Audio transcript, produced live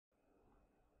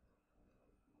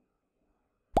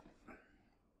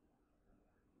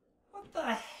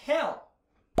The hell?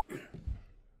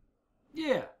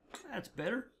 Yeah, that's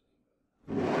better.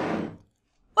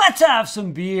 Let's have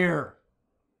some beer.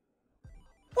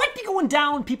 What be going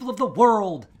down, people of the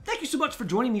world? Thank you so much for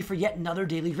joining me for yet another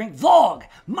Daily Drink vlog.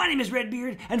 My name is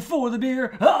Redbeard, and for the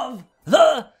beer of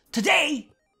the today,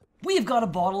 we've got a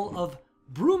bottle of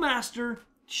Brewmaster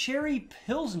Cherry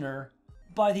Pilsner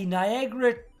by the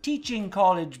Niagara Teaching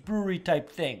College brewery type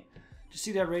thing. Just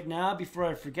see that right now before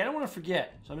I forget. I don't want to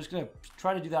forget, so I'm just going to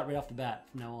try to do that right off the bat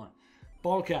from now on.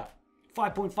 Bottle cap,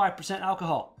 5.5%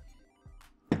 alcohol.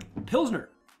 Pilsner.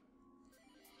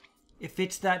 If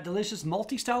it's that delicious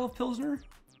malty style of Pilsner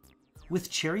with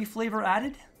cherry flavor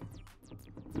added,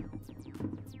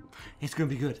 it's going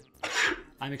to be good.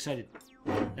 I'm excited.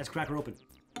 Let's crack her open.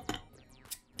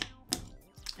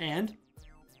 And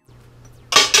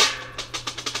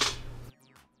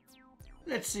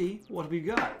let's see what we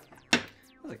got.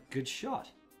 That's a good shot.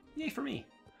 Yay for me.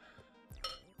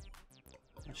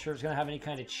 Not sure it's going to have any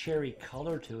kind of cherry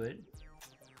color to it.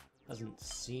 Doesn't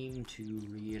seem to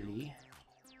really.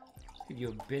 Give you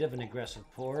a bit of an aggressive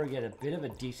pour. Get a bit of a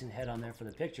decent head on there for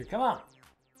the picture. Come on.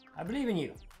 I believe in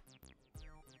you.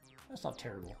 That's not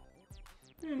terrible.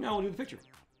 And now we'll do the picture.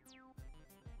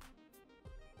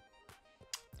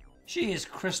 She is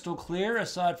crystal clear,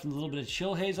 aside from a little bit of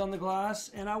chill haze on the glass.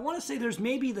 And I want to say there's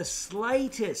maybe the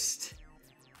slightest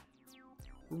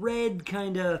red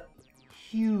kind of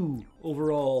hue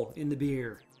overall in the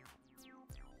beer.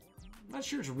 I'm not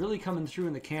sure it's really coming through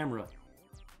in the camera.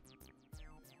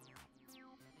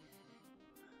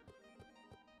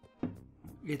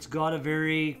 It's got a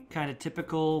very kind of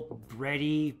typical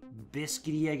bready,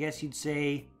 biscuity, I guess you'd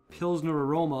say, Pilsner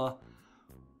aroma.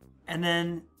 And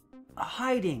then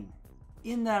hiding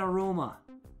in that aroma,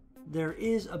 there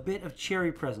is a bit of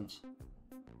cherry presence.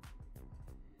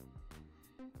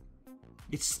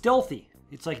 It's stealthy.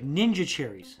 It's like ninja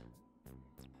cherries.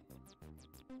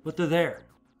 But they're there.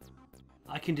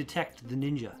 I can detect the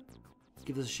ninja. Let's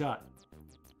give this a shot.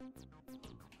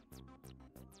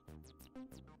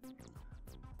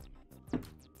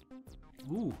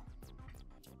 Ooh.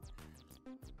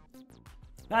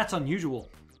 That's unusual.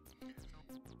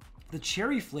 The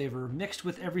cherry flavor mixed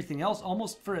with everything else,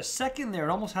 almost for a second there, it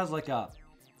almost has like a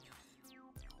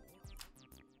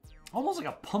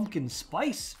pumpkin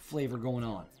spice flavor going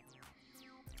on.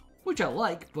 Which I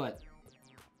like, but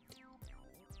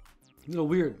a little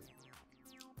weird.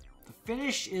 The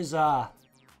finish is not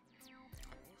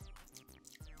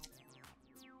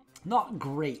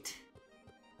great.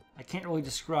 I can't really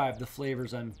describe the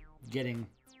flavors I'm getting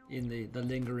in the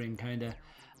lingering kind of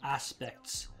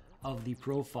aspects of the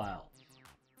profile.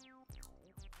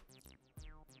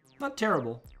 Not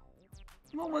terrible.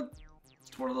 Well,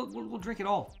 we'll drink it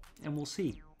all, and we'll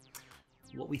see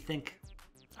what we think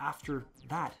after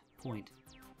that point.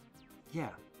 Yeah,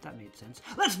 that made sense.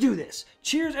 Let's do this.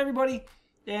 Cheers, everybody.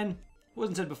 And it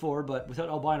wasn't said before, but without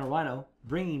Albino Rhino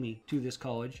bringing me to this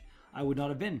college, I would not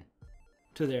have been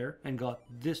to there and got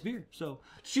this beer. So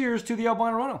cheers to the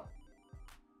Albino Rhino.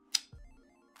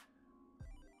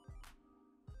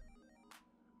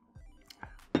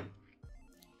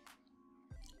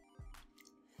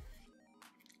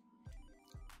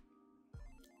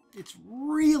 It's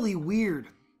really weird.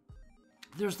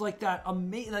 There's like that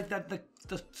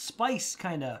the spice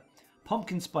kind of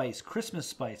pumpkin spice, Christmas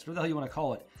spice, whatever the hell you want to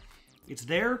call it. It's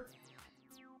there,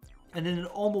 and then it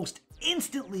almost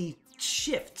instantly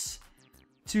shifts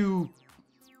to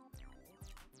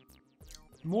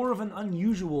more of an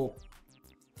unusual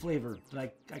flavor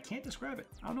that I can't describe it.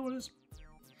 I don't know what it is.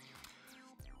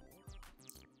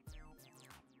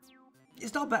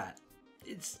 It's not bad.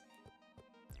 It's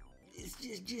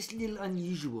just a little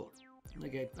unusual.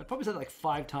 Like I probably said it like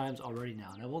 5 times already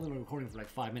now, and I've only been recording for like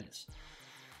 5 minutes.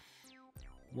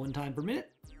 1 time per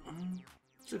minute,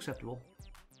 it's acceptable.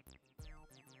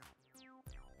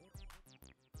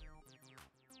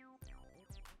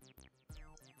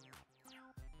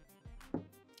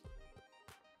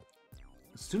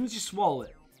 As soon as you swallow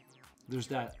it, there's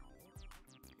that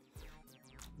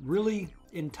really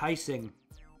enticing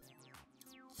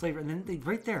flavor, and then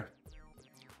right there,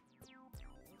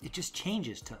 it just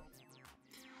changes to.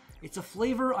 It's a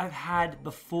flavor I've had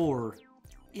before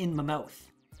in my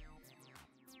mouth,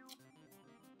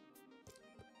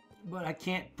 but I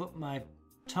can't put my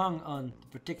tongue on the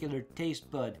particular taste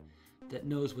bud that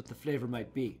knows what the flavor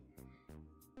might be.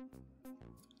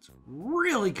 It's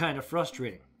really kind of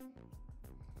frustrating.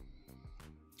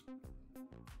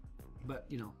 But,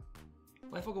 you know,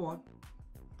 life will go on.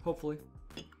 Hopefully.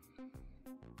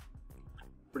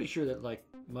 Pretty sure that, like,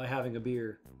 my having a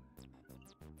beer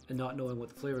and not knowing what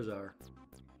the flavors are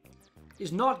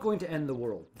is not going to end the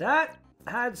world. That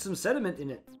had some sediment in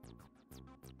it.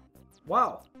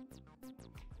 Wow.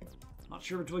 Not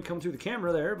sure it's really come through the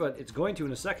camera there, but it's going to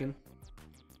in a second.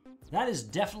 That is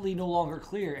definitely no longer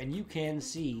clear, and you can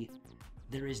see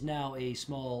there is now a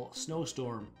small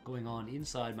snowstorm going on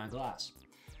inside my glass.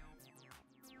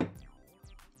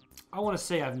 I want to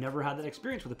say I've never had that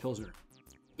experience with a Pilsner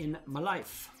in my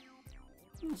life.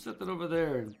 I'll set that over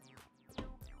there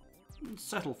and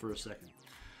settle for a second.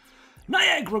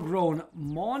 Niagara grown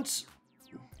Montmorency?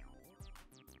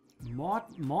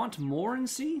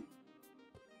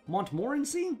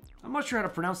 Montmorency? I'm not sure how to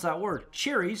pronounce that word.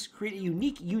 Cherries create a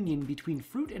unique union between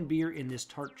fruit and beer in this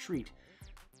tart treat.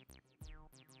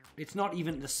 It's not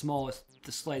even the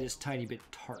slightest tiny bit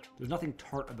tart. There's nothing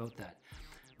tart about that.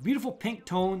 Beautiful pink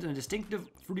tones and a distinctive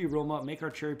fruity aroma make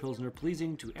our cherry Pilsner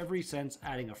pleasing to every sense,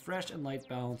 adding a fresh and light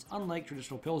balance unlike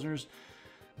traditional Pilsners.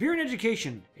 Beer and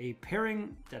education, a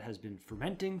pairing that has been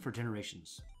fermenting for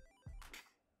generations.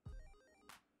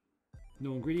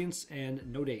 No ingredients and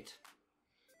no date.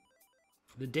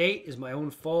 The date is my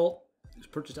own fault. It was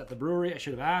purchased at the brewery. I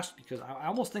should have asked because I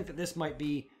almost think that this might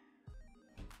be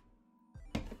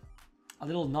a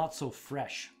little not so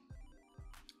fresh.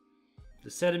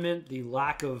 The sediment, the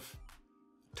lack of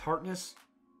tartness.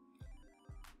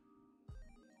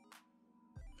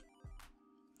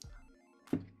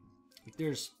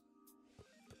 There's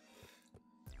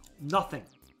nothing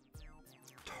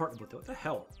tart about that. What the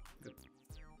hell? Got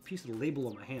a piece of the label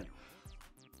on my hand.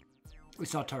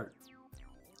 It's not tart.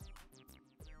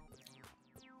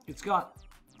 It's got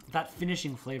that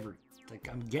finishing flavor. Like,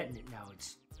 I'm getting it now.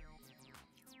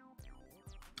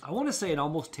 I want to say it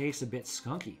almost tastes a bit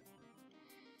skunky.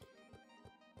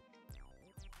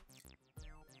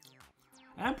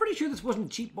 And I'm pretty sure this wasn't a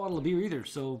cheap bottle of beer either.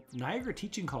 So Niagara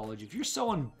Teaching College, if you're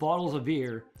selling bottles of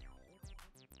beer,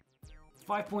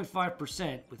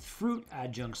 5.5% with fruit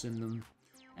adjuncts in them,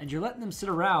 and you're letting them sit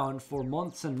around for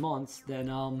months and months, then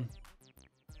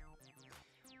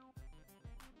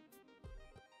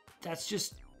that's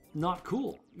just not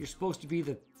cool. You're supposed to be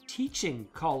the teaching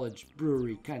college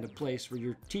brewery kind of place where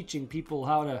you're teaching people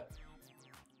how to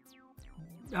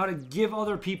give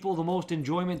other people the most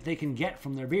enjoyment they can get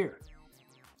from their beer.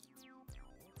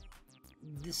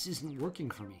 This isn't working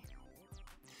for me.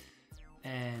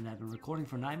 And I've been recording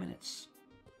for 9 minutes.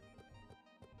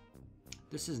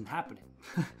 This isn't happening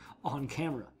on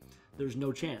camera. There's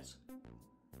no chance.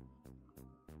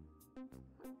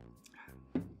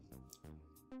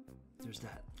 There's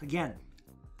that. Again,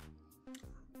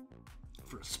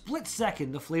 for a split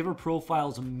second, the flavor profile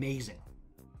is amazing.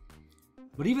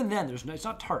 But even then, it's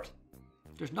not tart.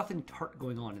 There's nothing tart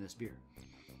going on in this beer.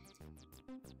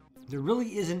 There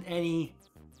really isn't any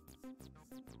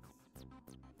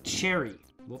cherry.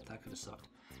 Whoop, that could have sucked.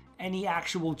 Any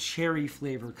actual cherry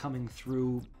flavor coming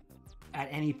through at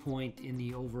any point in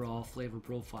the overall flavor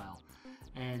profile.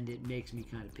 And it makes me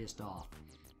kind of pissed off.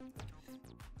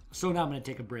 So now I'm going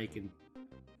to take a break, and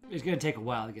it's going to take a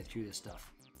while to get through this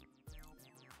stuff.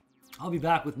 I'll be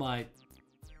back with my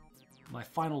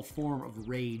final form of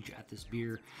rage at this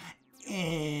beer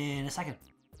in a second.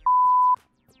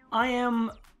 I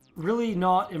am really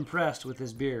not impressed with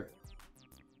this beer.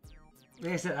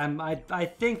 Like I said, I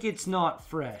think it's not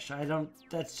fresh.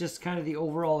 That's just kind of the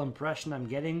overall impression I'm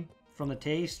getting from the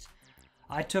taste.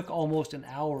 I took almost an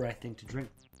hour, I think, to drink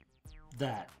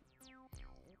that.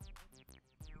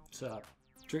 So,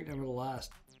 drink number the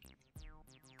last.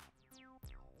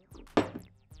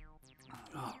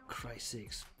 Oh, Christ's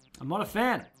sakes. I'm not a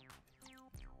fan.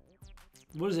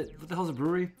 What is it? What the hell is a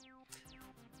brewery?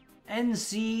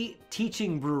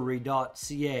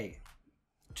 ncteachingbrewery.ca.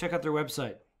 Check out their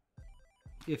website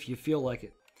if you feel like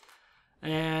it.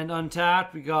 And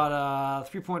Untapped, we got a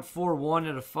 3.41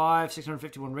 out of 5,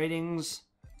 651 ratings.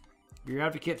 Beer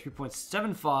Advocate,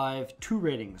 3.75, 2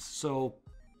 ratings. So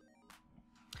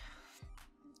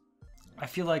I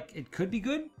feel like it could be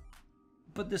good,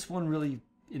 but this one really,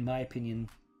 in my opinion,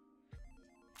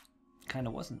 kind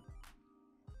of wasn't.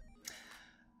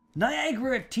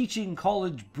 Niagara Teaching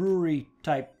College Brewery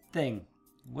type thing.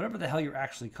 Whatever the hell you're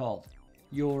actually called.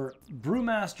 Your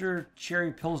Brewmaster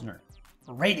Cherry Pilsner.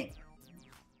 Rating.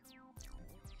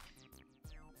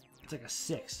 It's like a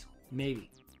 6, maybe.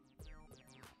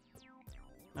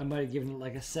 I might have given it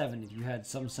like a 7 if you had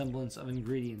some semblance of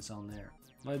ingredients on there.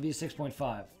 Might be a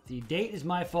 6.5. The date is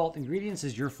my fault. Ingredients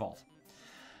is your fault.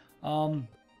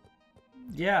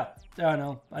 Yeah, I don't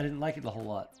know. I didn't like it a whole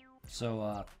lot.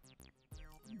 So,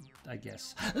 I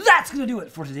guess that's going to do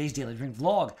it for today's Daily Drink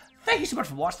vlog. Thank you so much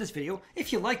for watching this video.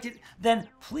 If you liked it, then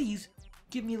please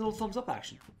give me a little thumbs up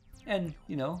action. And,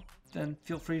 then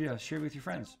feel free to share it with your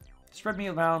friends. Spread me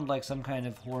around like some kind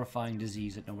of horrifying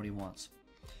disease that nobody wants.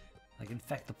 Like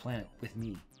infect the planet with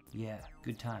me. Yeah,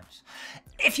 good times.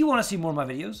 If you want to see more of my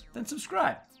videos, then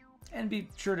subscribe. And be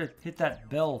sure to hit that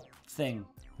bell thing,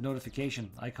 notification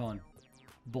icon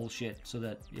bullshit, so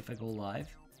that if I go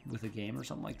live with a game or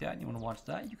something like that and you want to watch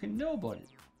that, you can know about it.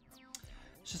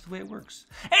 It's just the way it works.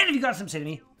 And if you got something to say to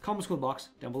me, comment in the box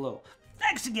down below.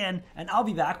 Thanks again, and I'll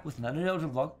be back with another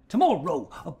vlog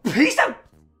tomorrow. Peace out!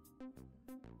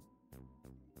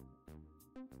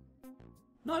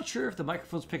 Not sure if the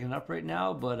microphone's picking up right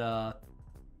now, but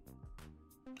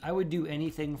I Would Do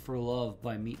Anything for Love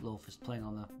by Meatloaf is playing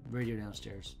on the radio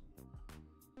downstairs.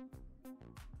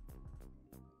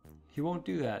 He won't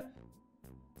do that.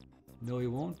 No, he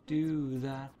won't do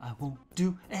that. I won't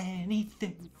do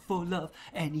anything for love.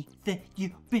 Anything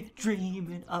you've been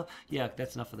dreaming of. Yeah,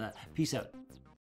 that's enough of that. Peace out.